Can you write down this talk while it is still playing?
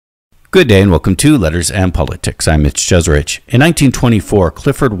Good day and welcome to Letters and Politics. I'm Mitch Jeserich. In 1924,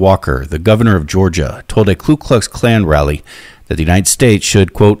 Clifford Walker, the governor of Georgia, told a Ku Klux Klan rally that the United States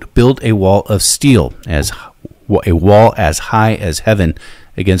should, quote, build a wall of steel, as a wall as high as heaven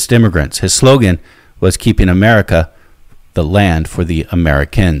against immigrants. His slogan was keeping America, the land for the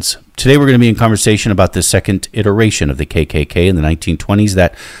Americans. Today we're going to be in conversation about the second iteration of the KKK in the 1920s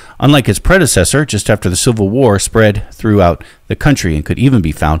that, unlike its predecessor, just after the Civil War, spread throughout the country and could even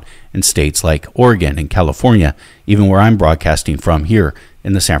be found in states like Oregon and California, even where I'm broadcasting from here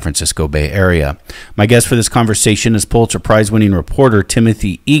in the San Francisco Bay Area. My guest for this conversation is Pulitzer Prize-winning reporter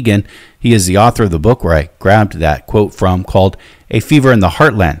Timothy Egan. He is the author of the book where I grabbed that quote from, called A Fever in the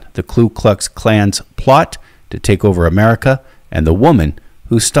Heartland, the Ku Klux Klan's Plot to Take Over America and the Woman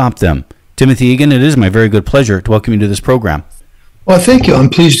Who Stopped Them. Timothy Egan, it is my very good pleasure to welcome you to this program. Well, thank you. I'm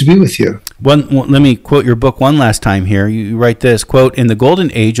pleased to be with you. Let me quote your book one last time here. You write this, quote, in the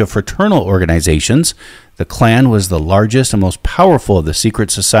golden age of fraternal organizations, the Klan was the largest and most powerful of the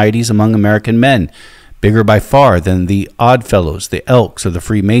secret societies among American men, bigger by far than the Oddfellows, the Elks, or the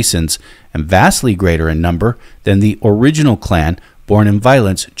Freemasons, and vastly greater in number than the original Klan born in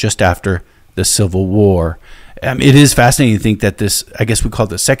violence just after the Civil War. It is fascinating to think that this, I guess we call it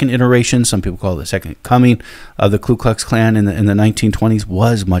the second iteration, some people call it the second coming of the Ku Klux Klan in the 1920s,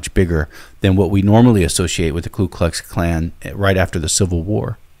 was much bigger than what we normally associate with the Ku Klux Klan right after the Civil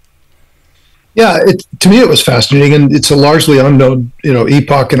War. Yeah, to me it was fascinating, and it's a largely unknown,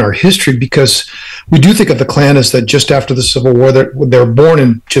 epoch in our history, because we do think of the Klan as that just after the Civil War, they're born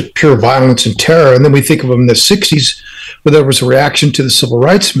in just pure violence and terror, and then we think of them in the 60s, where there was a reaction to the Civil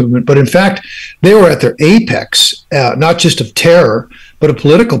Rights Movement. But in fact, they were at their apex, not just of terror, but of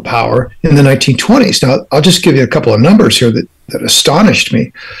political power in the 1920s. Now, I'll just give you a couple of numbers here that astonished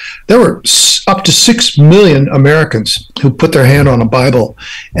me. There were up to 6 million Americans who put their hand on a Bible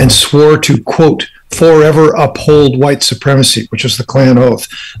and swore to, quote, forever uphold white supremacy, which was the Klan oath.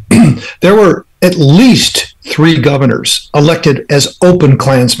 There were at least 3 governors elected as open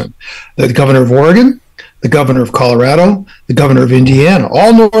Klansmen. The governor of Oregon, the governor of Colorado, the governor of Indiana,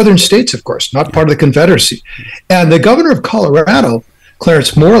 all northern states, of course, not part of the Confederacy. And the governor of Colorado,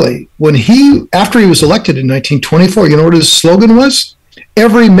 Clarence Morley, after he was elected in 1924, you know what his slogan was?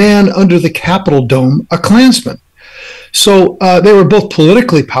 Every man under the Capitol dome, a Klansman. So they were both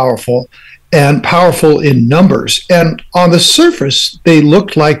politically powerful and powerful in numbers. And on the surface, they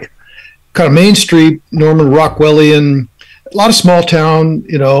looked like kind of Main Street, Norman Rockwellian, a lot of small town,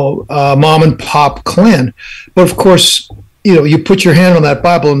 mom and pop Klan. But of course, you put your hand on that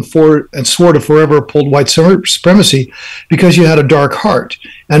Bible and swore to forever uphold white supremacy because you had a dark heart,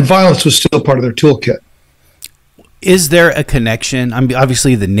 and violence was still part of their toolkit. Is there a connection? I mean,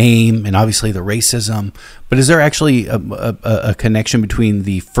 obviously the name and obviously the racism, but is there actually a connection between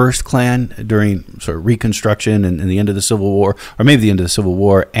the first Klan during sort of Reconstruction and the end of the Civil War, or maybe the end of the Civil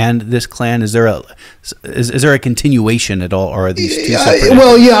War, and this Klan? Is there a continuation at all, or are these two separate?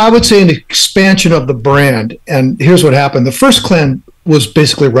 Well, yeah, I would say an expansion of the brand. And here's what happened: the first Klan was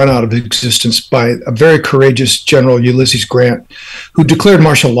basically run out of existence by a very courageous General Ulysses Grant, who declared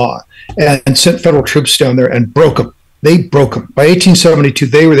martial law and sent federal troops down there and broke them. They broke them. By 1872,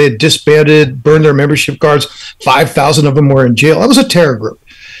 they had disbanded, burned their membership cards. 5,000 of them were in jail. That was a terror group.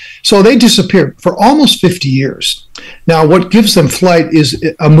 So they disappeared for almost 50 years. Now, what gives them flight is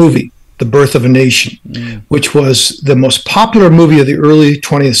a movie, The Birth of a Nation, which was the most popular movie of the early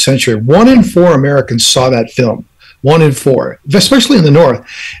 20th century. 1 in 4 Americans saw that film. 1 in 4, especially in the North.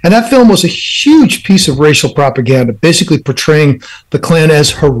 And that film was a huge piece of racial propaganda, basically portraying the Klan as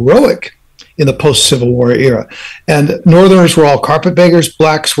heroic in the post-Civil War era. And Northerners were all carpetbaggers,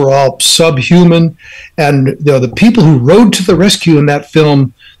 blacks were all subhuman, and the people who rode to the rescue in that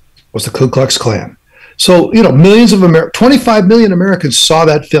film was the Ku Klux Klan. So, millions of 25 million Americans saw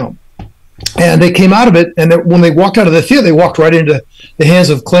that film. And they came out of it, and when they walked out of the theater, they walked right into the hands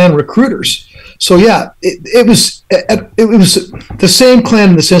of Klan recruiters. So yeah, it was the same Klan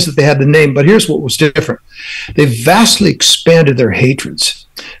in the sense that they had the name, but here's what was different. They vastly expanded their hatreds.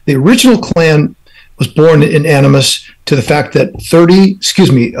 The original Klan was born in animus to the fact that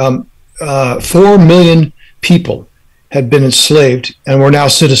 4 million people had been enslaved and were now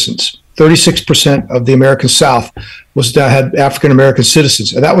citizens. 36% of the American South had African-American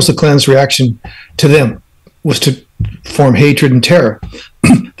citizens. And that was the Klan's reaction to them, was to form hatred and terror.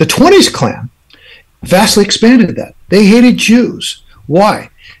 The 20s Klan vastly expanded that. They hated Jews. Why?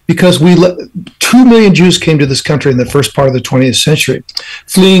 Because 2 million Jews came to this country in the first part of the 20th century,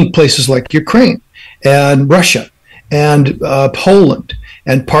 fleeing places like Ukraine and Russia and Poland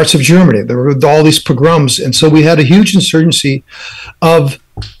and parts of Germany. There were all these pogroms. And so we had a huge insurgency of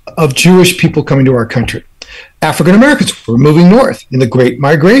of Jewish people coming to our country. African Americans were moving north in the Great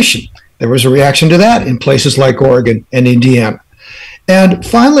Migration. There was a reaction to that in places like Oregon and Indiana. And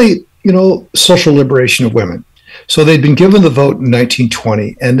finally, social liberation of women. So they'd been given the vote in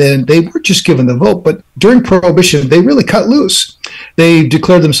 1920, and then they weren't just given the vote, but during Prohibition, they really cut loose. They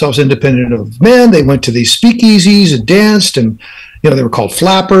declared themselves independent of men. They went to these speakeasies and danced, and they were called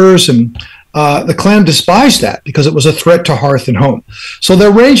flappers, and the Klan despised that because it was a threat to hearth and home. So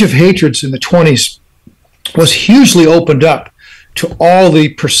their range of hatreds in the 20s was hugely opened up to all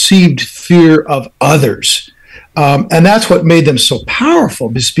the perceived fear of others. And that's what made them so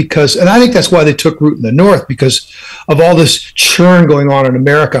powerful, is because, and I think that's why they took root in the North, because of all this churn going on in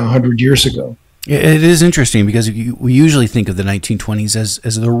America 100 years ago. It is interesting because we usually think of the 1920s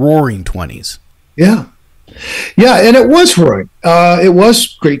as the Roaring 20s. Yeah. Yeah, and it was roaring. It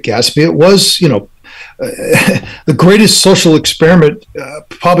was Great Gatsby. It was, the greatest social experiment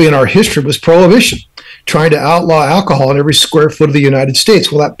probably in our history was Prohibition, trying to outlaw alcohol in every square foot of the United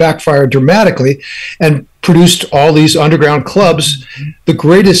States. Well, that backfired dramatically and produced all these underground clubs. The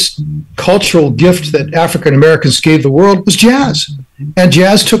greatest cultural gift that African Americans gave the world was jazz. And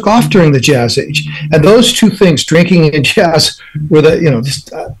jazz took off during the Jazz Age. And those two things, drinking and jazz, were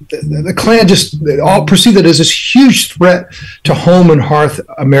the Klan they all perceived it as this huge threat to home and hearth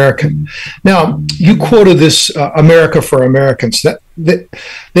America. Now, you quoted this America for Americans. They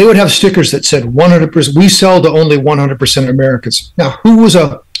would have stickers that said 100%, we sell to only 100% Americans. Now, who was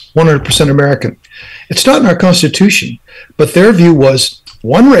a 100% American? It's not in our Constitution, but their view was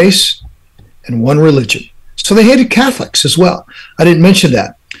one race and one religion. So they hated Catholics as well. I didn't mention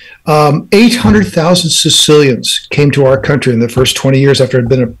that. 800,000 Sicilians came to our country in the first 20 years after it had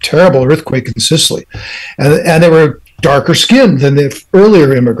been a terrible earthquake in Sicily. And they were darker skinned than the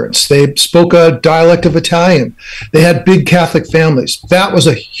earlier immigrants. They spoke a dialect of Italian. They had big Catholic families. That was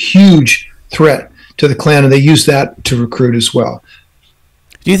a huge threat to the Klan, and they used that to recruit as well.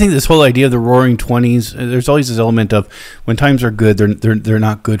 Do you think this whole idea of the Roaring 20s, there's always this element of when times are good, they're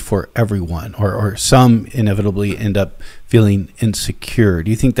not good for everyone, or some inevitably end up feeling insecure.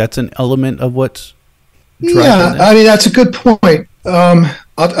 Do you think that's an element of what's driving that? I mean, that's a good point.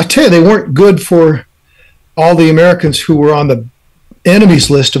 I'll tell you, they weren't good for all the Americans who were on the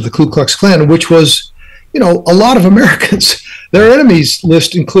enemies list of the Ku Klux Klan, which was, a lot of Americans. Their enemies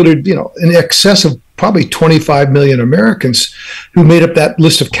list included, in excess of probably 25 million Americans who made up that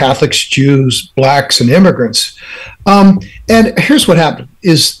list of Catholics, Jews, blacks, and immigrants. And here's what happened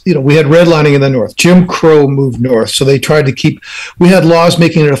is, we had redlining in the North. Jim Crow moved north. So they tried to we had laws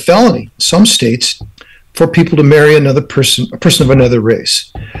making it a felony in some states for people to marry a person of another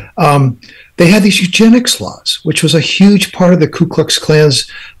race. They had these eugenics laws, which was a huge part of the Ku Klux Klan's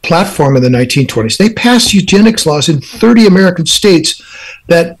platform in the 1920s. They passed eugenics laws in 30 American states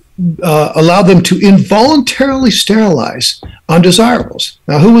that allowed them to involuntarily sterilize undesirables.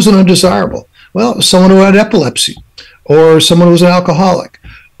 Now, who was an undesirable? Well, someone who had epilepsy, or someone who was an alcoholic,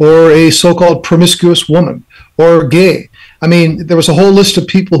 or a so-called promiscuous woman, or gay. I mean, there was a whole list of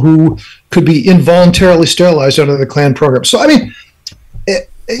people who could be involuntarily sterilized under the Klan program. So, I mean,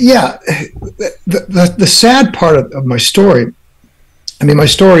 the sad part of my story, my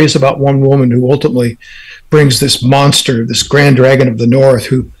story is about one woman who ultimately brings this monster, this grand dragon of the North,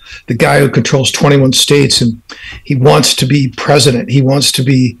 the guy who controls 21 states, and he wants to be president. He wants to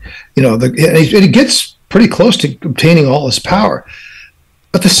be, and he gets pretty close to obtaining all his power.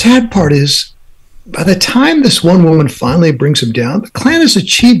 But the sad part is, by the time this one woman finally brings him down, the Klan has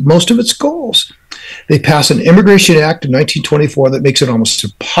achieved most of its goals. They pass an Immigration Act in 1924 that makes it almost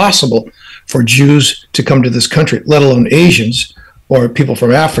impossible for Jews to come to this country, let alone Asians or people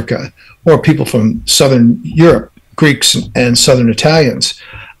from Africa or people from Southern Europe, Greeks and Southern Italians.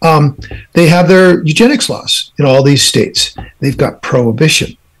 They have their eugenics laws in all these states. They've got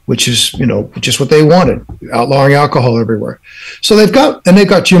prohibition, which is what they wanted, outlawing alcohol everywhere. So they've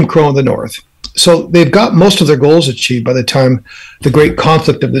got Jim Crow in the North. So they've got most of their goals achieved by the time the great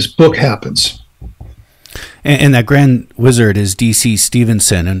conflict of this book happens. And that grand wizard is D.C.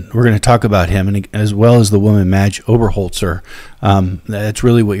 Stevenson, and we're going to talk about him, and as well as the woman Madge Oberholzer. That's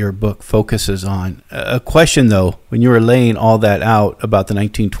really what your book focuses on. A question, though, when you were laying all that out about the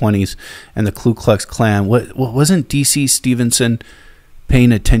 1920s and the Ku Klux Klan, wasn't D.C. Stevenson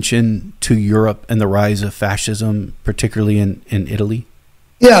paying attention to Europe and the rise of fascism, particularly in Italy?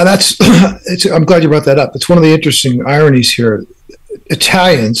 Yeah, I'm glad you brought that up. It's one of the interesting ironies here.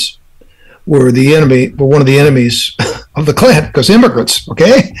 Italians were one of the enemies of the Klan because immigrants,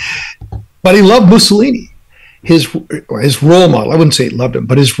 okay? But he loved Mussolini. His role model, I wouldn't say he loved him,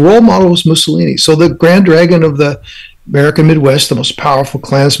 but his role model was Mussolini. So the grand dragon of the American Midwest, the most powerful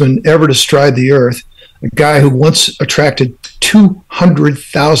Klansman ever to stride the earth, a guy who once attracted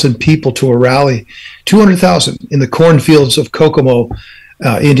 200,000 people to a rally, 200,000 in the cornfields of Kokomo,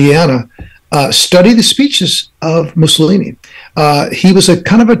 Indiana, study the speeches of Mussolini. He was a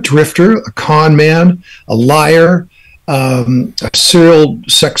kind of a drifter, a con man, a liar, a serial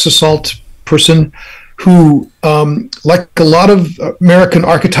sex assault person who, like a lot of American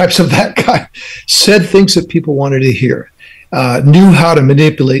archetypes of that guy, said things that people wanted to hear, knew how to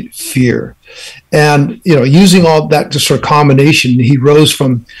manipulate fear. And, using all that sort of combination, he rose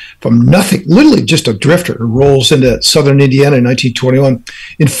from nothing, literally just a drifter who rolls into southern Indiana in 1921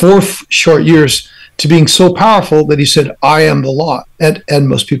 in 4 short years to being so powerful that he said, I am the law. And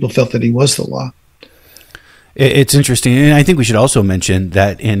most people felt that he was the law. It's interesting. And I think we should also mention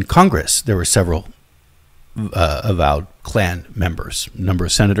that in Congress, there were several avowed Klan members, number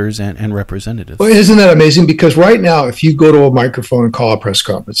of senators and representatives. Well, isn't that amazing? Because right now, if you go to a microphone and call a press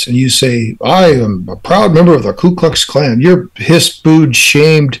conference and you say, I am a proud member of the Ku Klux Klan, you're hissed, booed,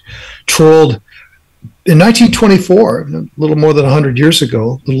 shamed, trolled. In 1924, a little more than 100 years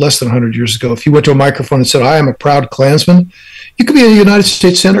ago, a little less than 100 years ago, if you went to a microphone and said, I am a proud Klansman, you could be a United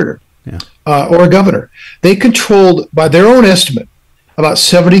States senator or a governor. They controlled, by their own estimate, about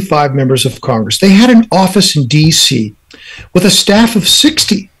 75 members of Congress. They had an office in D.C. with a staff of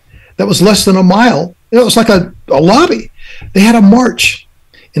 60 that was less than a mile. It was like a lobby. They had a march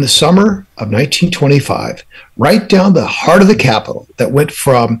in the summer of 1925 right down the heart of the Capitol that went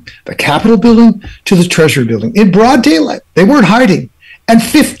from the Capitol building to the Treasury building in broad daylight. They weren't hiding. And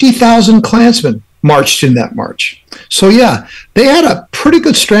 50,000 Klansmen marched in that march. So, yeah, they had a pretty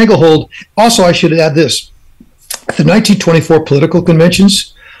good stranglehold. Also, I should add this. At the 1924 political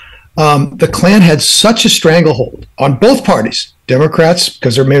conventions, the Klan had such a stranglehold on both parties, Democrats,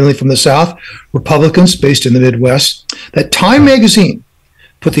 because they're mainly from the South, Republicans based in the Midwest, that Time magazine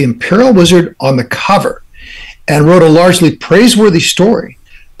put the Imperial Wizard on the cover and wrote a largely praiseworthy story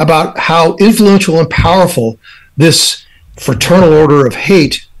about how influential and powerful this fraternal order of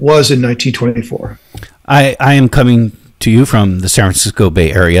hate was in 1924. I am coming to you from the San Francisco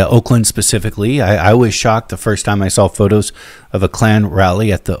Bay Area, Oakland specifically. I was shocked the first time I saw photos of a Klan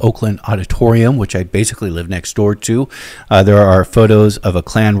rally at the Oakland Auditorium, which I basically live next door to. There are photos of a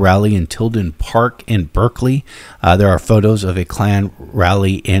Klan rally in Tilden Park in Berkeley. There are photos of a Klan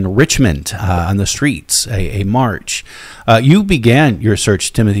rally in Richmond on the streets, a march. You began your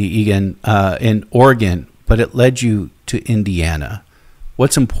search, Timothy Egan, in Oregon, but it led you to Indiana.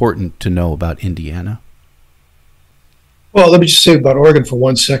 What's important to know about Indiana? Well, let me just say about Oregon for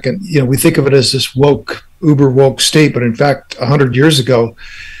 1 second. We think of it as this woke, uber woke state, but in fact, 100 years ago,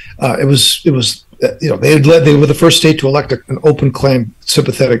 it was. They were the first state to elect an open Klan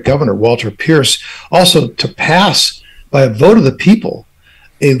sympathetic governor, Walter Pierce, also to pass by a vote of the people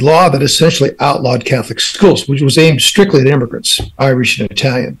a law that essentially outlawed Catholic schools, which was aimed strictly at immigrants, Irish and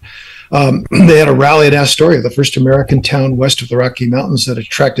Italian. They had a rally at Astoria, the first American town west of the Rocky Mountains that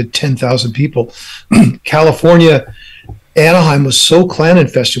attracted 10,000 people. California, Anaheim was so Klan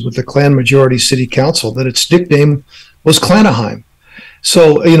infested with the Klan majority city council that its nickname was Klanaheim.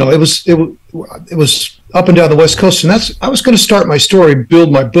 So, it was up and down the West Coast. And I was going to start my story,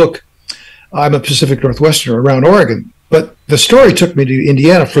 build my book. I'm a Pacific Northwesterner around Oregon. But the story took me to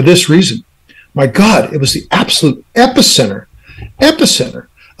Indiana for this reason. My God, it was the absolute epicenter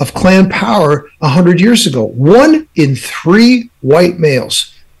of Klan power 100 years ago. 1 in 3 white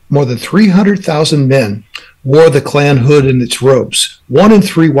males, more than 300,000 men, wore the Klan hood in its robes. 1 in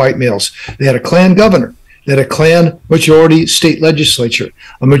 3 white males. They had a Klan governor. They had a Klan majority state legislature.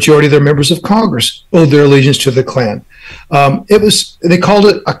 A majority of their members of Congress owed their allegiance to the Klan. They called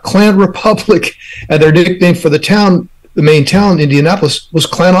it a Klan republic, and their nickname for the town, the main town, Indianapolis, was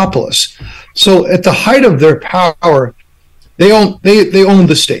Klanopolis. So at the height of their power, they owned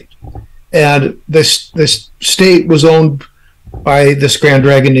the state, and this state was owned by this Grand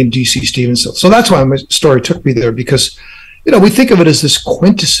Dragon named D.C. Stevenson. So that's why my story took me there, because we think of it as this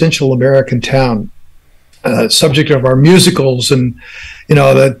quintessential American town, subject of our musicals, and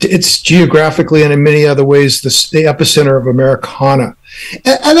that it's geographically and in many other ways the epicenter of Americana.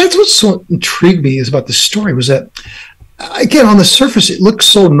 And that's what so intrigued me is about the story was that, again, on the surface it looks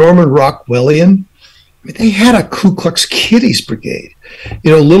so Norman Rockwellian. I mean, they had a Ku Klux Kiddies brigade,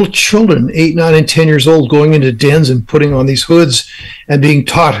 little children, 8, 9, and 10 years old, going into dens and putting on these hoods and being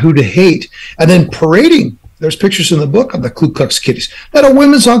taught who to hate, and then parading. There's pictures in the book of the Ku Klux Kiddies. They had a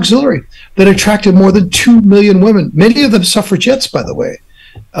women's auxiliary that attracted more than 2 million women, many of them suffragettes, by the way,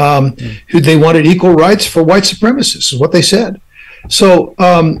 who they wanted equal rights for white supremacists, is what they said. So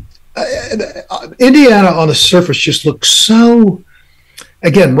Indiana on the surface just looks so,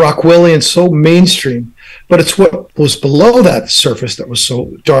 again, Rockwellian, so mainstream, but it's what was below that surface that was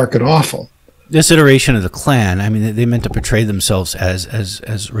so dark and awful. This iteration of the Klan, I mean, they meant to portray themselves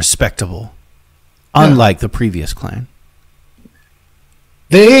as respectable, unlike the previous Klan.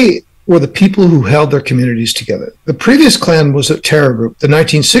 They were the people who held their communities together. The previous Klan was a terror group. The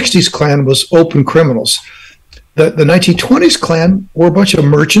 1960s Klan was open criminals. The 1920s Klan were a bunch of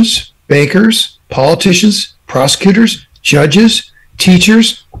merchants, bankers, politicians, prosecutors, judges,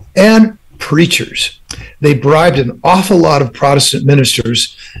 teachers, and preachers. They bribed an awful lot of Protestant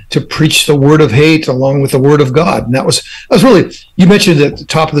ministers to preach the word of hate along with the word of God. And that was really, you mentioned at the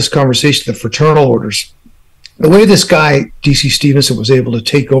top of this conversation, the fraternal orders. The way this guy, D.C. Stevenson, was able to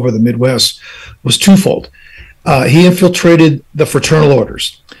take over the Midwest was twofold. He infiltrated the fraternal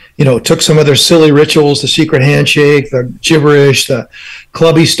orders. Took some of their silly rituals, the secret handshake, the gibberish, the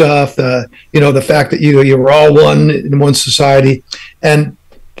clubby stuff, the fact that you were all one in one society, and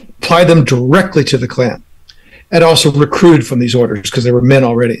applied them directly to the Klan, and also recruited from these orders because they were men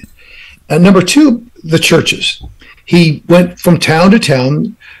already. And number two, the churches. He went from town to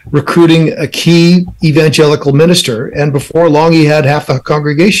town recruiting a key evangelical minister, and before long he had half the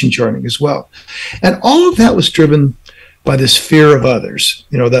congregation joining as well. And all of that was driven by this fear of others,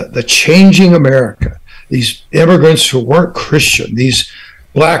 the changing America, these immigrants who weren't Christian, these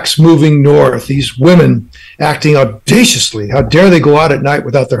blacks moving north, these women acting audaciously. How dare they go out at night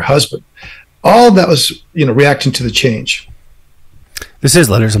without their husband? All of that was, reacting to the change. This is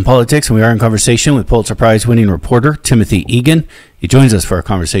Letters and Politics, and we are in conversation with Pulitzer Prize-winning reporter Timothy Egan. He joins us for a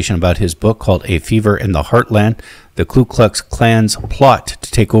conversation about his book called A Fever in the Heartland, the Ku Klux Klan's Plot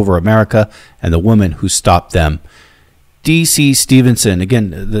to Take Over America and the Woman Who Stopped Them. D.C. Stevenson,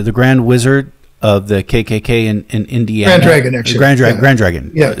 again, the Grand Wizard of the KKK in Indiana. Grand Dragon, actually. Grand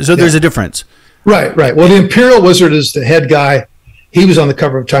Dragon. Yeah. So there's a difference. Right. Well, the Imperial Wizard is the head guy. He was on the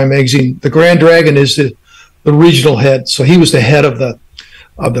cover of Time magazine. The Grand Dragon is the regional head. So he was the head of the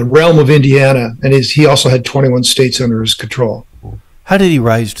realm of Indiana, and he also had 21 states under his control. How did he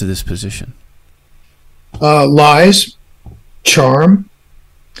rise to this position? Lies, charm,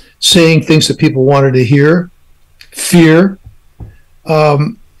 saying things that people wanted to hear, fear,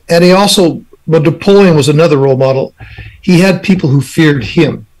 and he also, but Napoleon was another role model. He had people who feared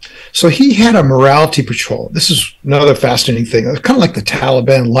him. So he had a morality patrol. This is another fascinating thing. It's kind of like the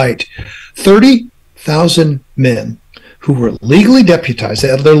Taliban light. 30,000 men who were legally deputized. They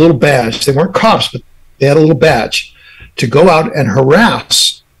had their little badge. They weren't cops, but they had a little badge to go out and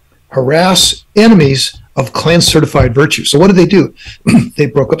harass enemies of Klan certified virtue. So what did they do? They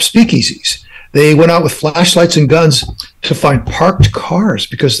broke up speakeasies. They went out with flashlights and guns to find parked cars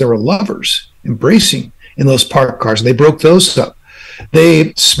because there were lovers embracing in those parked cars. And they broke those up.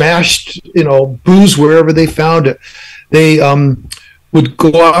 They smashed, booze wherever they found it. They would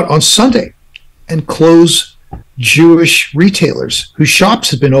go out on Sunday and close Jewish retailers whose shops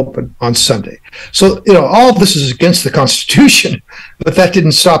had been open on Sunday. So, all of this is against the Constitution, but that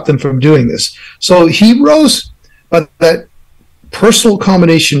didn't stop them from doing this. So he rose by that personal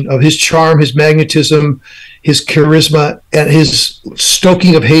combination of his charm, his magnetism, his charisma, and his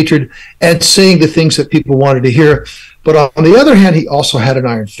stoking of hatred, and saying the things that people wanted to hear. But on the other hand, he also had an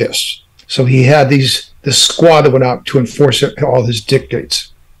iron fist. So he had this squad that went out to enforce all his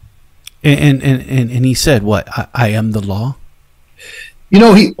dictates. And he said, what? I am the law?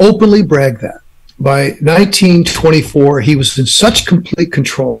 He openly bragged that. By 1924, he was in such complete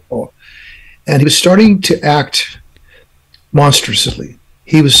control, and he was starting to act monstrously.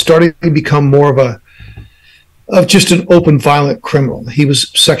 He was starting to become more of just an open, violent criminal. He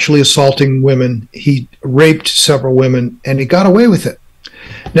was sexually assaulting women. He raped several women, and he got away with it.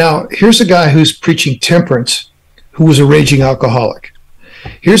 Now, here's a guy who's preaching temperance, who was a raging alcoholic.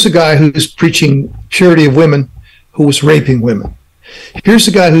 Here's a guy who's preaching purity of women, who was raping women. Here's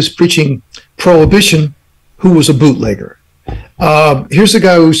a guy who's preaching prohibition, who was a bootlegger. Here's a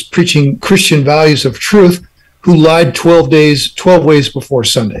guy who's preaching Christian values of truth, who lied 12 ways before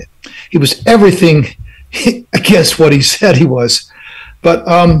Sunday. He was everything against what he said he was. But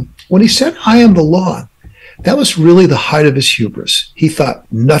when he said, I am the law, that was really the height of his hubris. He thought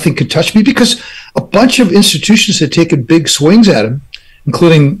nothing could touch me because a bunch of institutions had taken big swings at him,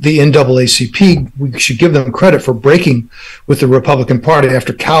 including the NAACP. We should give them credit for breaking with the Republican Party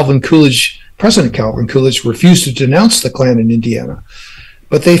after President Calvin Coolidge refused to denounce the Klan in Indiana.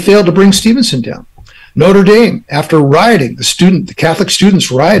 But they failed to bring Stevenson down. Notre Dame, after rioting, the Catholic students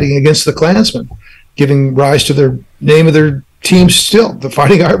rioting against the Klansmen, giving rise to their name of their team still, the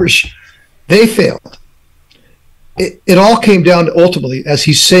Fighting Irish, they failed. it all came down to ultimately, as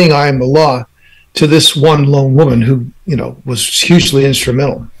he's saying, I am the law, to this one lone woman who, was hugely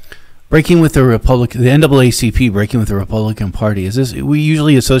instrumental. Breaking with the Republican, the NAACP breaking with the Republican Party, is this, we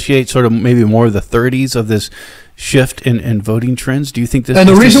usually associate sort of maybe more of the 30s of this shift in voting trends. Do you think this? And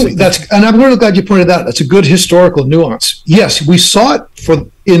the reason and I'm really glad you pointed that out. That's a good historical nuance. Yes, we saw it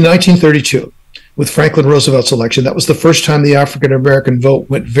in 1932 with Franklin Roosevelt's election. That was the first time the African American vote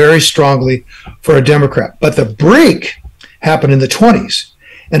went very strongly for a Democrat. But the break happened in the 20s,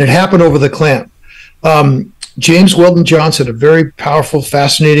 and it happened over the Klan. James Weldon Johnson, a very powerful,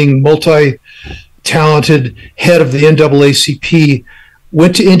 fascinating, multi-talented head of the NAACP,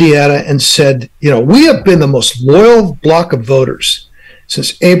 went to Indiana and said, we have been the most loyal bloc of voters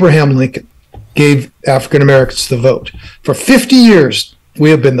since Abraham Lincoln gave African Americans the vote. For 50 years, we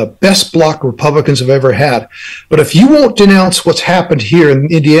have been the best bloc Republicans have ever had. But if you won't denounce what's happened here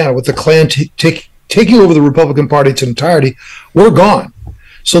in Indiana with the Klan taking over the Republican Party in its entirety, we're gone.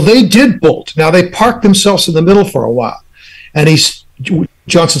 So they did bolt. Now, they parked themselves in the middle for a while. And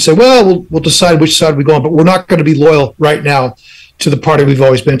Johnson said, well, we'll decide which side we go on, but we're not going to be loyal right now to the party we've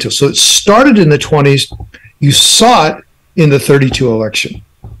always been to. So it started in the 20s. You saw it in the 32 election.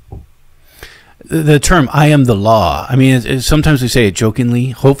 The term "I am the law." I mean, sometimes we say it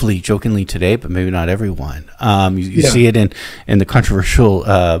jokingly, hopefully jokingly today, but maybe not everyone. You see it in the controversial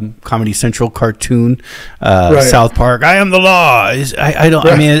Comedy Central cartoon, right. South Park. "I am the law." I don't.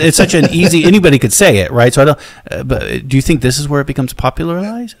 Right. I mean, it's such an easy. Anybody could say it, right? So I don't. But do you think this is where it becomes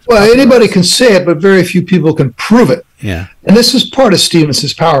popularized? Well, anybody can say it, but very few people can prove it. Yeah. And this is part of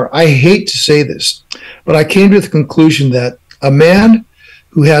Stevenson's power. I hate to say this, but I came to the conclusion that a man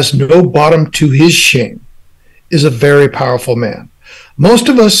who has no bottom to his shame is a very powerful man. Most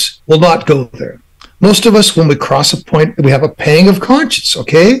of us will not go there. Most of us, when we cross a point, we have a pang of conscience,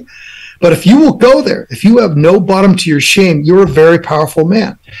 okay? But if you will go there, if you have no bottom to your shame, you're a very powerful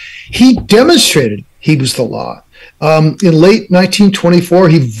man. He demonstrated he was the law. In late 1924,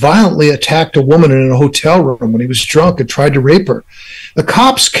 he violently attacked a woman in a hotel room when he was drunk and tried to rape her. The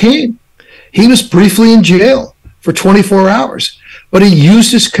cops came. He was briefly in jail for 24 hours. But he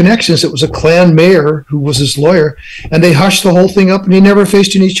used his connections. It was a Klan mayor who was his lawyer, and they hushed the whole thing up, and he never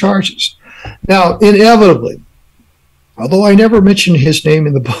faced any charges. Now, inevitably, although I never mentioned his name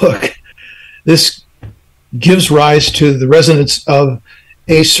in the book, this gives rise to the resonance of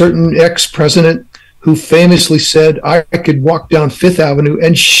a certain ex-president who famously said, I could walk down Fifth Avenue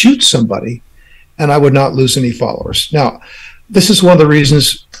and shoot somebody, and I would not lose any followers. Now, this is one of the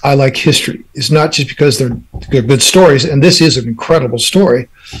reasons I like history. It's not just because they're good stories, and this is an incredible story,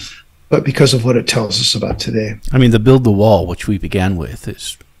 but because of what it tells us about today. I mean, the build the wall, which we began with,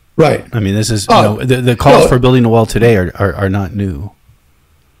 is right. I mean, this is the calls for building a wall today are not new.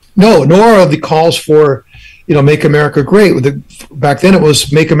 No, nor are the calls for make America great. Back then, it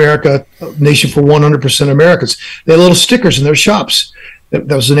was make America a nation for 100% Americans. They had little stickers in their shops. That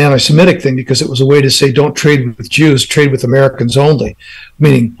was an anti-Semitic thing because it was a way to say, don't trade with Jews, trade with Americans only,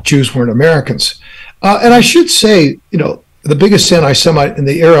 meaning Jews weren't Americans. And I should say, the biggest anti-Semite in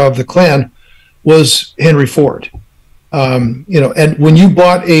the era of the Klan was Henry Ford. And when you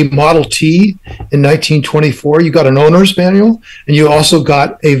bought a Model T in 1924, you got an owner's manual, and you also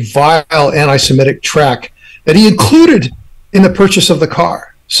got a vile anti-Semitic tract that he included in the purchase of the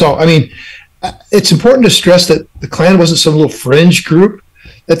car. So, I mean, it's important to stress that the Klan wasn't some little fringe group,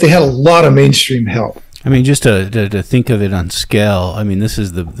 that they had a lot of mainstream help. I mean, just to think of it on scale, I mean, this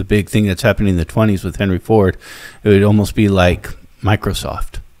is the big thing that's happening in the 20s with Henry Ford. It would almost be like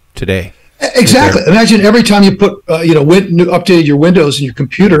Microsoft today. Exactly. Imagine every time you put, updated your Windows in your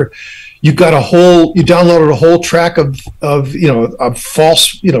computer, you downloaded a whole track of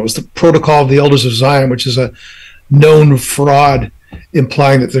false, it was the Protocol of the Elders of Zion, which is a known fraud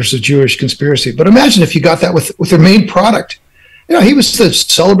implying that there's a Jewish conspiracy. But imagine if you got that with their main product. He was the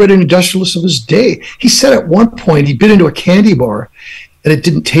celebrated industrialist of his day. He said at one point, he bit into a candy bar and it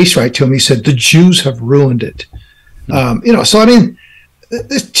didn't taste right to him. He said, the Jews have ruined it. So I mean,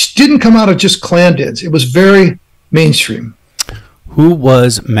 this didn't come out of just Klan dids. It was very mainstream. Who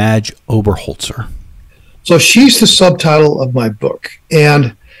was Madge Oberholzer? So she's the subtitle of my book.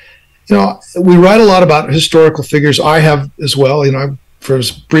 And, we write a lot about historical figures. I have as well. For a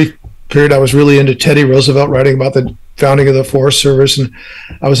brief period, I was really into Teddy Roosevelt, writing about the founding of the Forest Service. And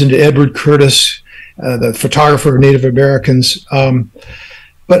I was into Edward Curtis, the photographer of Native Americans.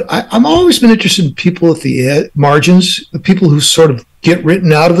 But I'm always been interested in people at the margins, the people who sort of get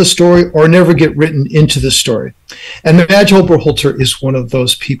written out of the story or never get written into the story. And Madge Oberholzer is one of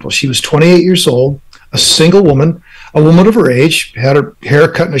those people. She was 28 years old, a single woman, a woman of her age, had her hair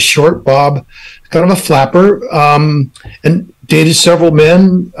cut in a short bob, kind of a flapper, and dated several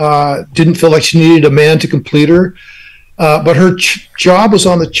men. Didn't feel like she needed a man to complete her. But her job was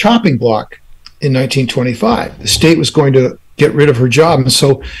on the chopping block in 1925. The state was going to get rid of her job. And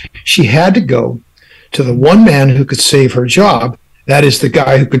so she had to go to the one man who could save her job. That is the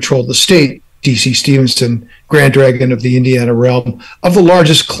guy who controlled the state, D.C. Stevenson, Grand Dragon of the Indiana realm, of the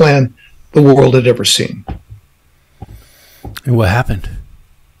largest Klan the world had ever seen. And what happened?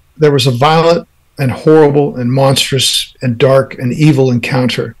 There was a violent and horrible and monstrous and dark and evil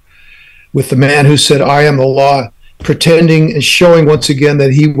encounter with the man who said, "I am the law," pretending and showing once again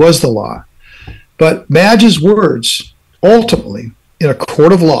that he was the law. But Madge's words, ultimately, in a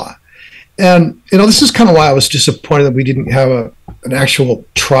court of law, and this is kind of why I was disappointed that we didn't have an actual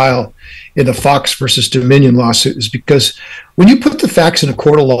trial in the Fox versus Dominion lawsuit, is because when you put the facts in a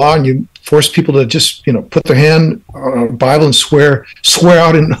court of law and you force people to just put their hand on a Bible and swear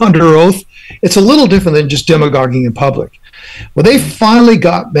out under oath, it's a little different than just demagoguing in public. Well, they finally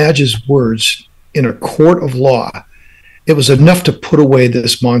got Madge's words in a court of law. It was enough to put away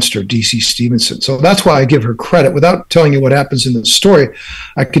this monster, D.C. Stevenson. So that's why I give her credit. Without telling you what happens in the story,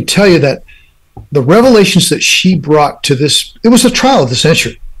 I could tell you that the revelations that she brought to this, it was the trial of the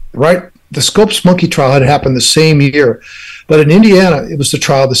century, right? The Scopes monkey trial had happened the same year. But in Indiana, it was the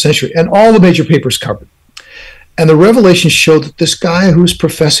trial of the century. And all the major papers covered. And the revelations showed that this guy who was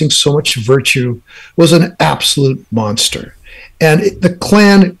professing so much virtue was an absolute monster. And the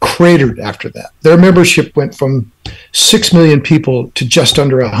Klan cratered after that. Their membership went from 6 million people to just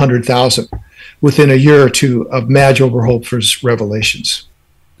under 100,000 within a year or two of Madge Oberholzer's revelations.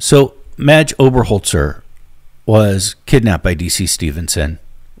 So Madge Oberholzer was kidnapped by D.C. Stevenson,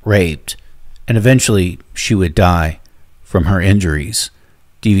 raped, and eventually she would die from her injuries.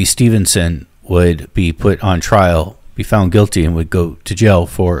 D.V. Stevenson would be put on trial, be found guilty, and would go to jail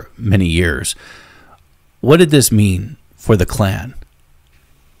for many years. What did this mean for the Klan?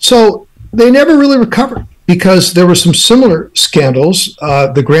 So they never really recovered because there were some similar scandals.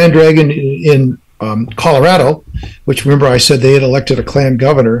 The Grand Dragon in Colorado, which remember I said they had elected a Klan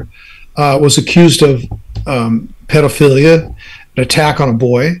governor, was accused of pedophilia, an attack on a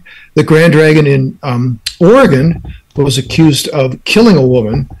boy. The Grand Dragon in Oregon was accused of killing a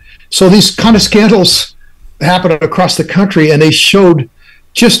woman. So these kind of scandals happened across the country, and they showed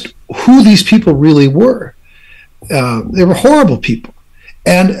just who these people really were. They were horrible people.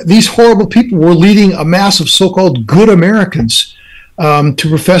 And these horrible people were leading a mass of so-called good Americans to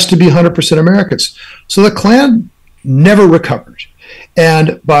profess to be 100% Americans. So the Klan never recovered.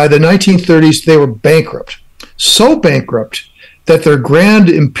 And by the 1930s, they were bankrupt. So bankrupt that their grand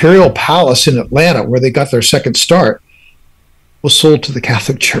imperial palace in Atlanta, where they got their second start, was sold to the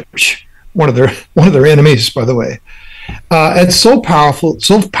Catholic Church, one of their enemies, by the way. And so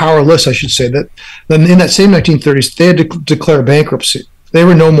powerless, I should say, that then in that same 1930s, they had to declare bankruptcy. They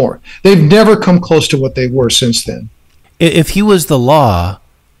were no more. They've never come close to what they were since then. If he was the law,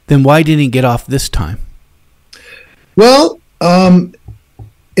 then why didn't he get off this time? Well,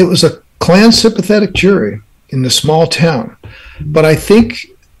 it was a Klan sympathetic jury in the small town. But I think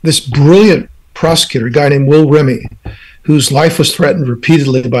this brilliant prosecutor, a guy named Will Remy, whose life was threatened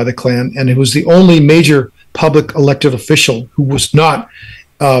repeatedly by the Klan, and who was the only major public elected official who was not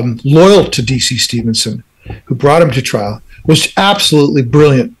loyal to D.C. Stevenson, who brought him to trial, was absolutely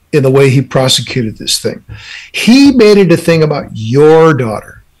brilliant in the way he prosecuted this thing. He made it a thing about your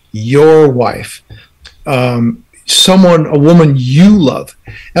daughter, your wife, a woman you love.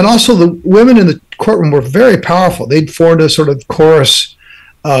 And also the women in the courtroom were very powerful. They'd formed a sort of chorus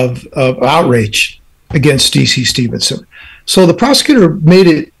of outrage against D.C. Stevenson. So the prosecutor made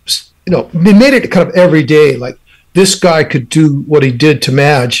it, they made it kind of every day, like this guy could do what he did to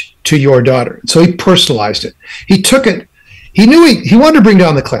Madge to your daughter. So he personalized it. He took it. He knew he wanted to bring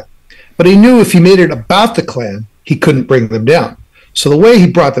down the Klan, but he knew if he made it about the Klan, he couldn't bring them down. So the way he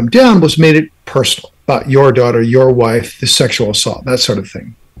brought them down was made it personal, about your daughter, your wife, the sexual assault, that sort of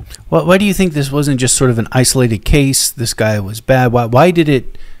thing. Well, why do you think this wasn't just sort of an isolated case? This guy was bad. Why did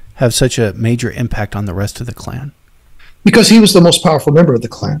it have such a major impact on the rest of the Klan? Because he was the most powerful member of the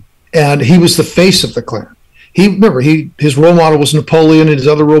Klan, and he was the face of the Klan. His role model was Napoleon, and his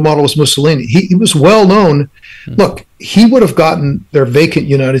other role model was Mussolini. He was well known. Look, he would have gotten their vacant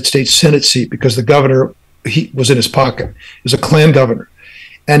United States Senate seat because the governor he was in his pocket. He was a Klan governor.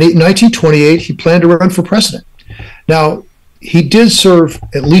 And in 1928, he planned to run for president. Now, he did serve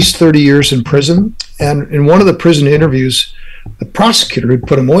at least 30 years in prison. And in one of the prison interviews, the prosecutor who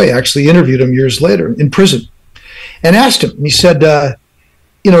put him away actually interviewed him years later in prison and asked him. And he said, do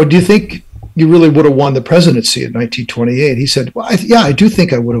you think you really would have won the presidency in 1928? He said, well, I do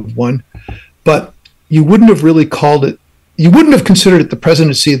think I would have won. but you wouldn't have really called it, you wouldn't have considered it the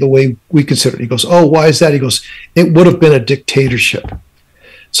presidency the way we consider it. He goes, oh, why is that? He goes, it would have been a dictatorship.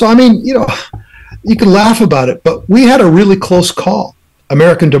 So, I mean, you know, you can laugh about it, but we had a really close call.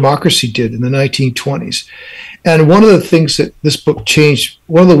 American democracy did in the 1920s. And one of the things that this book changed,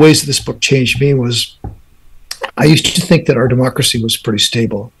 one of the ways that this book changed me was I used to think that our democracy was pretty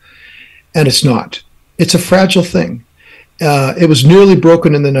stable, and it's not. It's a fragile thing. It was nearly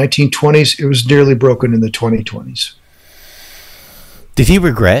broken in the 1920s. It was nearly broken in the 2020s. Did he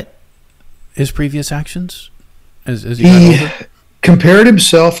regret his previous actions as he got older? Compared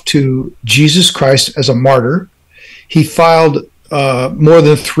himself to Jesus Christ as a martyr. He filed more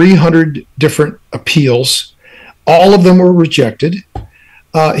than 300 different appeals. All of them were rejected.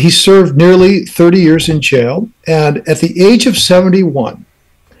 He served nearly 30 years in jail. And at the age of 71,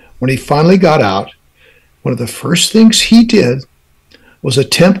 when he finally got out, one of the first things he did was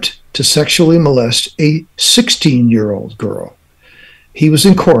attempt to sexually molest a 16-year-old girl. He was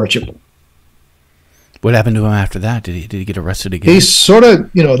incorrigible. What happened to him after that? Did he get arrested again? They sort of,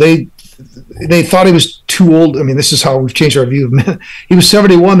 you know, they thought he was too old. I mean, this is how we've changed our view of men. He was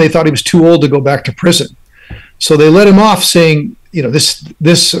 71. They thought he was too old to go back to prison. So they let him off saying, you know,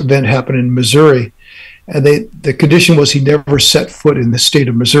 this event happened in Missouri. And the condition was he never set foot in the state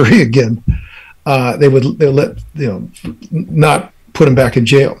of Missouri again. They let, you know, not put him back in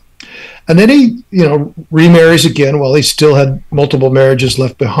jail. And then he, you know, remarries again while he still had multiple marriages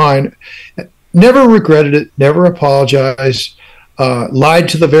left behind. Never regretted it, never apologized, lied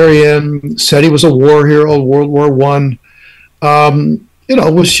to the very end, said he was a war hero, World War I. You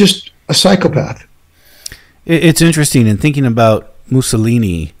know, was just a psychopath. It's interesting in thinking about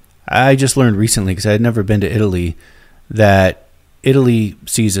Mussolini. I just learned recently, because I had never been to Italy, that Italy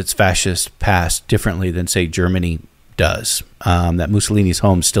sees its fascist past differently than, say, Germany does. That Mussolini's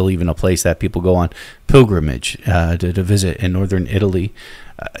home is still even a place that people go on pilgrimage to visit in northern Italy.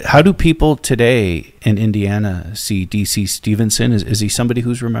 How do people today in Indiana see D.C. Stevenson? Is he somebody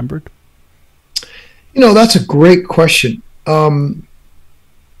who's remembered? You know, that's a great question.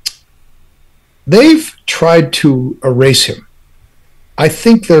 They've tried to erase him. I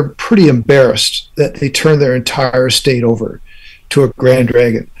think they're pretty embarrassed that they turned their entire estate over to a Grand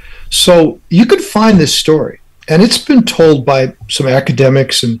Dragon. So you could find this story, and it's been told by some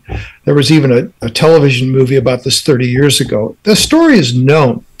academics, and there was even a television movie about this 30 years ago. The story is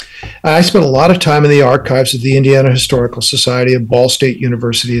known. I spent a lot of time in the archives of the Indiana Historical Society of Ball State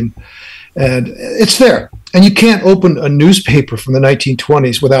University, and it's there. And you can't open a newspaper from the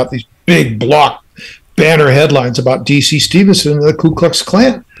 1920s without these big block banner headlines about D.C. Stevenson and the Ku Klux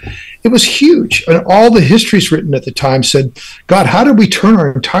Klan. It was huge. And all the histories written at the time said, God, how did we turn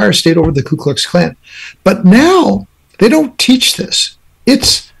our entire state over to the Ku Klux Klan? But now they don't teach this.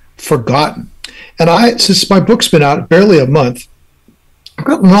 It's forgotten. And since my book's been out barely a month, I've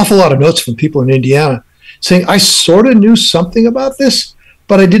gotten an awful lot of notes from people in Indiana saying, I sort of knew something about this,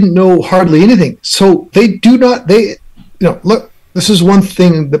 but I didn't know hardly anything. So look, this is one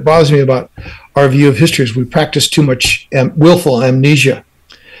thing that bothers me about our view of history is we practice too much willful amnesia.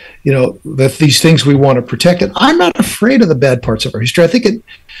 You know, that these things we want to protect. And I'm not afraid of the bad parts of our history. I think it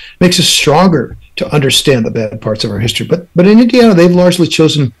makes us stronger to understand the bad parts of our history. But in Indiana, they've largely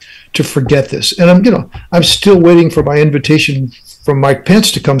chosen to forget this. And I'm still waiting for my invitation from Mike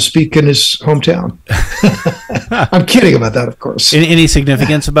Pence to come speak in his hometown. I'm kidding about that, of course. Any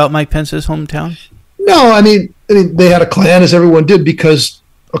significance about Mike Pence's hometown? No, I mean, they had a Klan, as everyone did, because,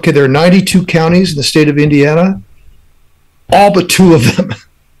 okay, there are 92 counties in the state of Indiana. All but two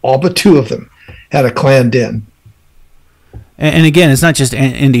of them had a Klan den. And again, it's not just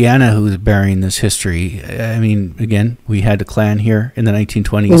Indiana who's bearing this history. I mean, again, we had a Klan here in the 1920s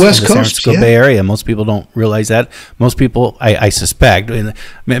the West in the Coast, San Francisco Bay Area. Most people don't realize that. Most people, I suspect,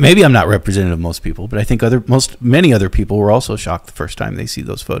 maybe I'm not representative of most people, but I think many other people were also shocked the first time they see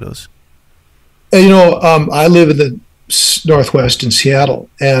those photos. You know, I live in the Northwest in Seattle,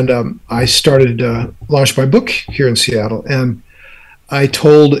 and I launched my book here in Seattle, and I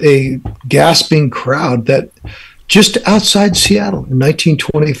told a gasping crowd that just outside Seattle in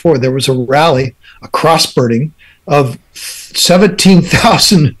 1924, there was a rally, a cross-burning of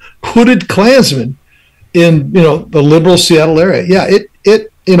 17,000 hooded Klansmen in, the liberal Seattle area. Yeah,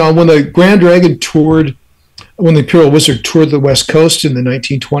 when the Grand Dragon when the Imperial Wizard toured the West Coast in the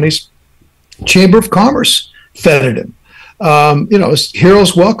 1920s, Chamber of Commerce feted him.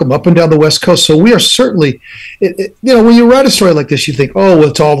 Heroes welcome up and down the West Coast. So we are certainly, when you write a story like this, you think, oh, well,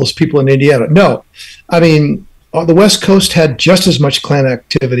 it's all those people in Indiana. No, I mean, the West Coast had just as much Klan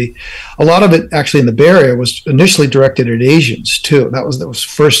activity. A lot of it, actually, in the Bay Area was initially directed at Asians too. That was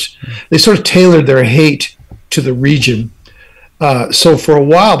first. They sort of tailored their hate to the region. So for a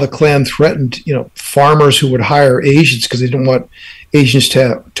while, the Klan threatened, farmers who would hire Asians because they didn't want Asians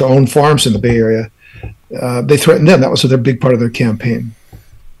to own farms in the Bay Area. They threatened them. That was a big part of their campaign.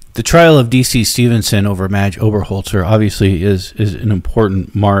 The trial of D.C. Stevenson over Madge Oberholzer obviously is an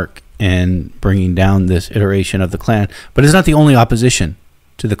important mark in bringing down this iteration of the Klan, but it's not the only opposition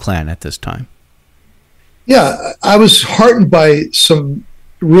to the Klan at this time. Yeah, I was heartened by some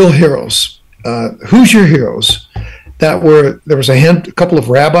real heroes. Who's your heroes? There was a couple of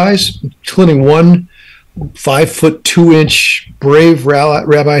rabbis, including one 5'2" brave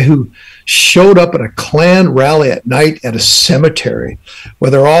rabbi who showed up at a Klan rally at night at a cemetery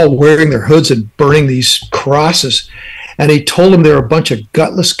where they're all wearing their hoods and burning these crosses. And he told them they were a bunch of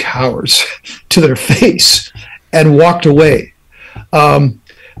gutless cowards to their face and walked away. The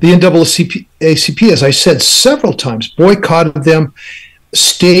NAACP, as I said several times, boycotted them,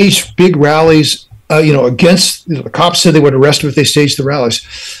 staged big rallies against, the cops said they would arrest them if they staged the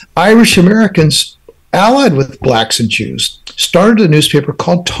rallies. Irish Americans allied with blacks and Jews started a newspaper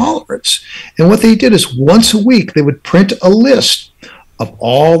called Tolerance. And what they did is once a week, they would print a list of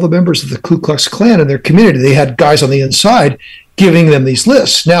all the members of the Ku Klux Klan in their community. They had guys on the inside giving them these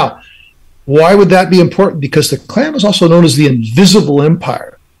lists. Now, why would that be important? Because the Klan was also known as the Invisible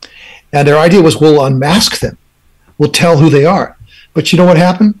Empire. And their idea was, we'll unmask them. We'll tell who they are. But you know what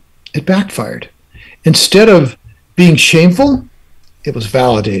happened? It backfired. Instead of being shameful, it was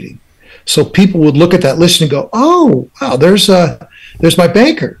validating. So people would look at that list and go, oh, wow, there's my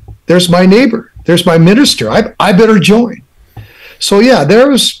banker. There's my neighbor. There's my minister. I better join. So, yeah, there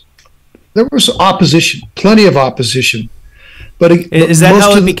was opposition, plenty of opposition. But is that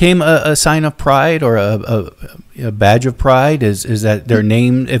how it became a sign of pride or a badge of pride? Is that their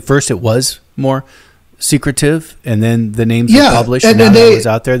name? At first it was more secretive, and then the names were published, and now that it was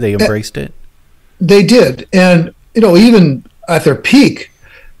out there, they embraced it? They did. And, even at their peak,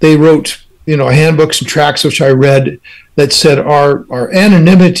 they wrote, handbooks and tracts, which I read, that said our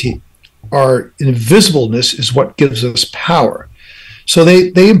anonymity, our invisibleness is what gives us power. So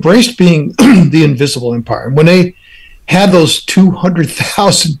they embraced being the invisible empire. And when they had those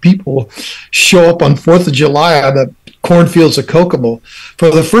 200,000 people show up on 4th of July on the cornfields of Kokomo, for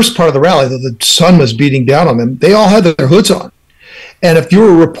the first part of the rally, though the sun was beating down on them, they all had their hoods on. And if you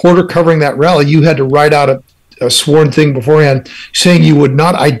were a reporter covering that rally, you had to write out a sworn thing beforehand saying you would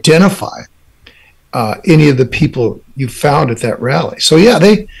not identify any of the people you found at that rally. So, yeah,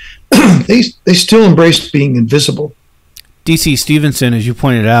 they still embraced being invisible. D.C. Stevenson, as you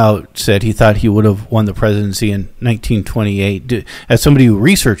pointed out, said he thought he would have won the presidency in 1928. As somebody who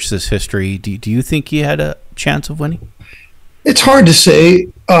researched this history, do you think he had a chance of winning? It's hard to say.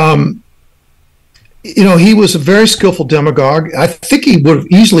 He was a very skillful demagogue. I think he would have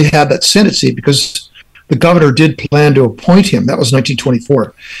easily had that Senate seat because the governor did plan to appoint him. That was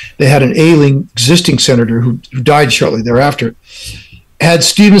 1924. They had an ailing existing senator who died shortly thereafter. Had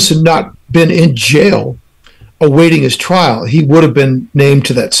Stevenson not been in jail awaiting his trial, he would have been named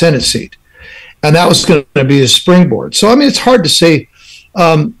to that Senate seat. And that was going to be his springboard. So, it's hard to say.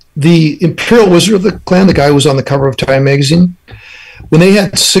 The Imperial Wizard of the Klan, the guy who was on the cover of Time magazine, when they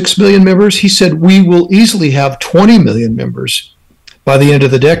had 6 million members, he said, we will easily have 20 million members by the end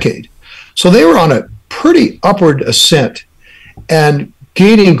of the decade. So they were on a pretty upward ascent and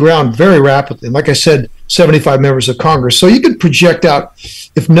gaining ground very rapidly. And like I said, 75 members of Congress. So you could project out,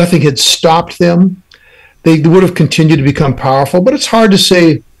 if nothing had stopped them, they would have continued to become powerful. But it's hard to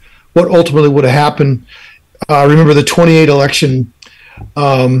say what ultimately would have happened. Remember, the 28 election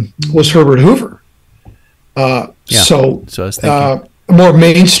was Herbert Hoover. So I was thinking. More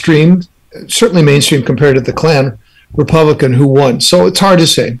mainstream, certainly mainstream compared to the Klan Republican who won. So it's hard to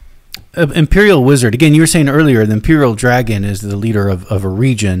say. Imperial Wizard. Again, you were saying earlier the Imperial Dragon is the leader of a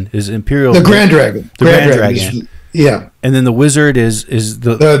region. Is Imperial the Grand Dragon? The Grand Dragon. Yeah. And then the Wizard is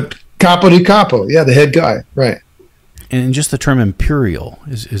the Capo di Capo. Yeah, the head guy. Right. And just the term Imperial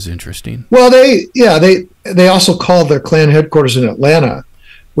is interesting. Well, they also called their Klan headquarters in Atlanta,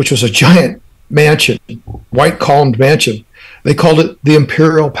 which was a giant mansion, white columned mansion. They called it the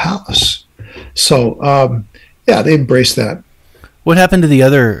Imperial Palace. So, they embraced that. What happened to the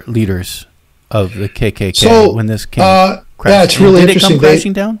other leaders of the KKK when this came crashing? Yeah, it's really interesting. Did it come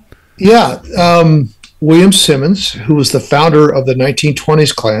crashing down? Yeah. William Simmons, who was the founder of the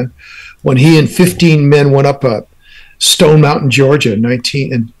 1920s Klan, when he and 15 men went up Stone Mountain, Georgia,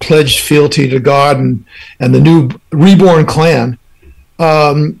 and pledged fealty to God and the new reborn Klan,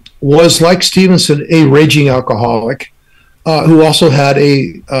 was, like Stevenson, a raging alcoholic who also had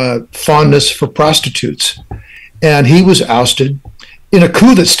a fondness for prostitutes. And he was ousted in a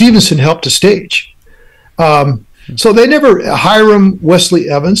coup that Stevenson helped to stage. So they never, Hiram Wesley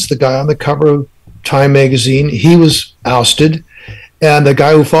Evans, the guy on the cover of Time magazine, he was ousted. And the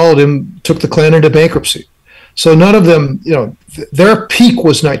guy who followed him took the Klan into bankruptcy. So none of them, their peak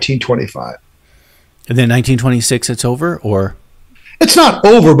was 1925. And then 1926, it's over, or? It's not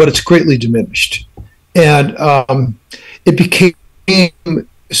over, but it's greatly diminished. And it became,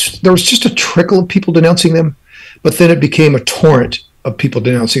 there was just a trickle of people denouncing them, but then it became a torrent of people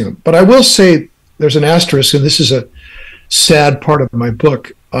denouncing them. But I will say there's an asterisk, and this is a sad part of my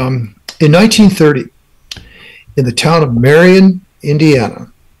book. In 1930, in the town of Marion,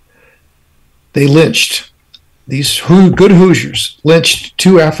 Indiana, they lynched, these good Hoosiers lynched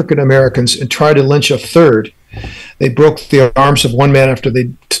 2 African Americans and tried to lynch a third. They broke the arms of one man after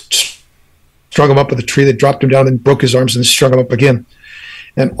they strung him up with a tree. They dropped him down and broke his arms and strung him up again.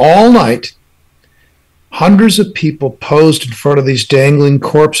 And all night, hundreds of people posed in front of these dangling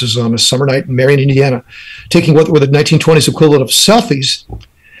corpses on a summer night in Marion, Indiana, taking what were the 1920s equivalent of selfies.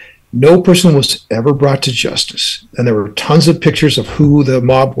 No person was ever brought to justice. And there were tons of pictures of who the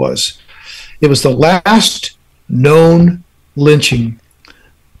mob was. It was the last known lynching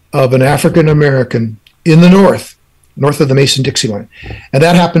of an African American in the north of the Mason-Dixie line. And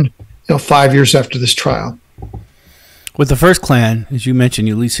that happened 5 years after this trial. With the first Klan, as you mentioned,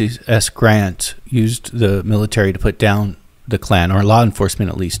 Ulysses S. Grant used the military to put down the Klan, or law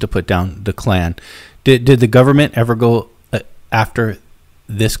enforcement at least, to put down the Klan. Did the government ever go after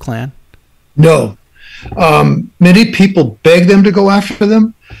this Klan? No. Many people begged them to go after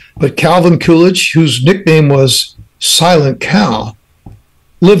them, but Calvin Coolidge, whose nickname was Silent Cal,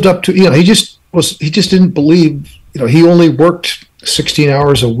 lived up to, he just didn't believe, he only worked 16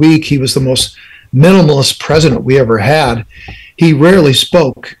 hours a week. He was the most minimalist president we ever had. He rarely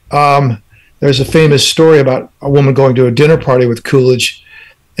spoke. There's a famous story about a woman going to a dinner party with Coolidge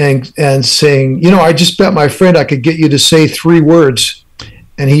and saying, I just bet my friend I could get you to say 3 words.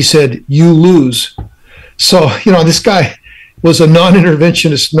 And he said, "You lose." So, this guy was a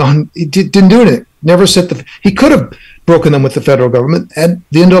non-interventionist, he didn't do anything. Never said he could have broken them with the federal government, and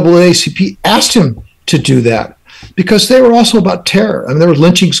the NAACP asked him to do that because they were also about terror. I mean, there were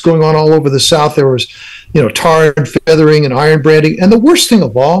lynchings going on all over the South. There was, tar and feathering and iron branding. And the worst thing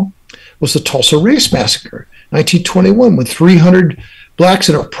of all was the Tulsa Race Massacre, 1921, when 300 blacks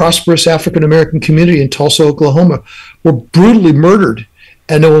in a prosperous African-American community in Tulsa, Oklahoma, were brutally murdered,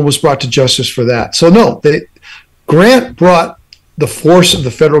 and no one was brought to justice for that. So no, Grant brought the force of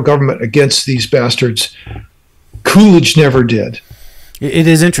the federal government against these bastards. Coolidge never did. It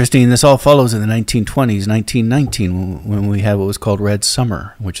is interesting. This all follows in the 1920s, 1919, when we had what was called Red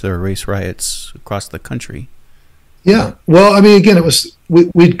Summer, in which there were race riots across the country. Yeah. Well, I mean, again,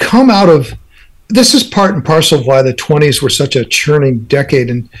 we'd come out of, this is part and parcel of why the 20s were such a churning decade,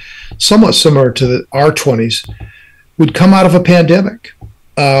 and somewhat similar to our 20s. We'd come out of a pandemic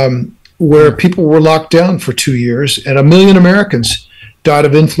where people were locked down for 2 years, and 1 million Americans died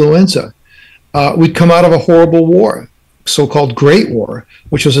of influenza. We'd come out of a horrible war, so-called Great War,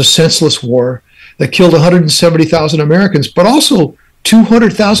 which was a senseless war that killed 170,000 Americans, but also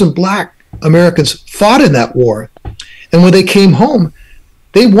 200,000 black Americans fought in that war. And when they came home,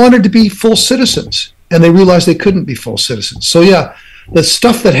 they wanted to be full citizens, and they realized they couldn't be full citizens. So yeah, the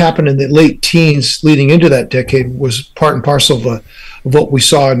stuff that happened in the late teens leading into that decade was part and parcel of what we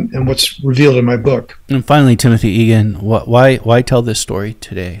saw and what's revealed in my book. And finally, Timothy Egan, why tell this story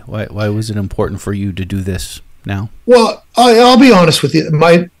today? Why was it important for you to do this now? Well, I'll be honest with you.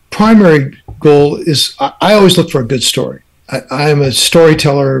 My primary goal is I always look for a good story. I'm a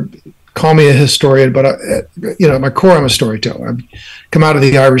storyteller. Call me a historian, but at my core, I'm a storyteller. I've come out of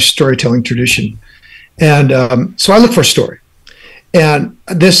the Irish storytelling tradition, and so I look for a story. And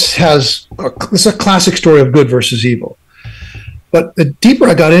this is a classic story of good versus evil. But the deeper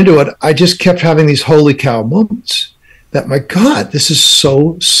I got into it, I just kept having these holy cow moments that, my God, this is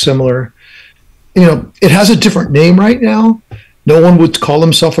so similar. It has a different name right now. No one would call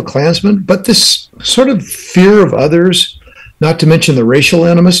himself a Klansman, but this sort of fear of others, not to mention the racial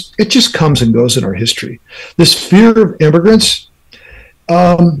animus, it just comes and goes in our history. This fear of immigrants,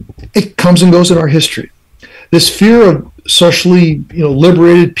 it comes and goes in our history. This fear of socially,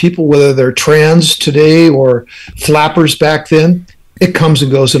 liberated people, whether they're trans today or flappers back then, it comes and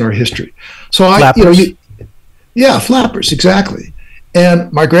goes in our history. So flappers, exactly.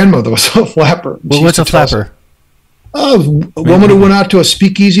 And my grandmother was a flapper. Well, what's a flapper? A woman who went out to a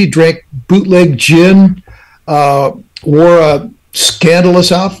speakeasy, drank bootleg gin, wore a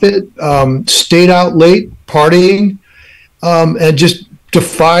scandalous outfit, stayed out late partying, and just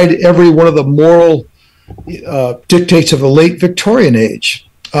defied every one of the moral dictates of the late Victorian age.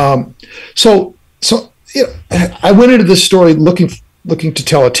 So you know, I went into this story looking to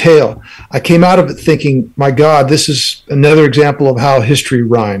tell a tale. I came out of it thinking, my God, this is another example of how history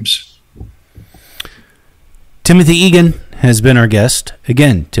rhymes. Timothy Egan has been our guest.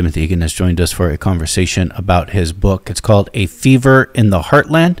 Again, Timothy Egan has joined us for a conversation about his book. It's called A Fever in the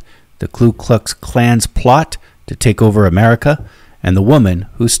Heartland, the Ku Klux Klan's Plot to Take Over America, and the Woman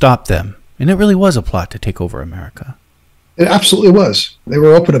Who Stopped Them. And it really was a plot to take over America. It absolutely was. They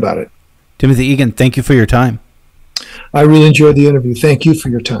were open about it. Timothy Egan, thank you for your time. I really enjoyed the interview. Thank you for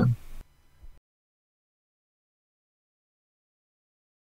your time.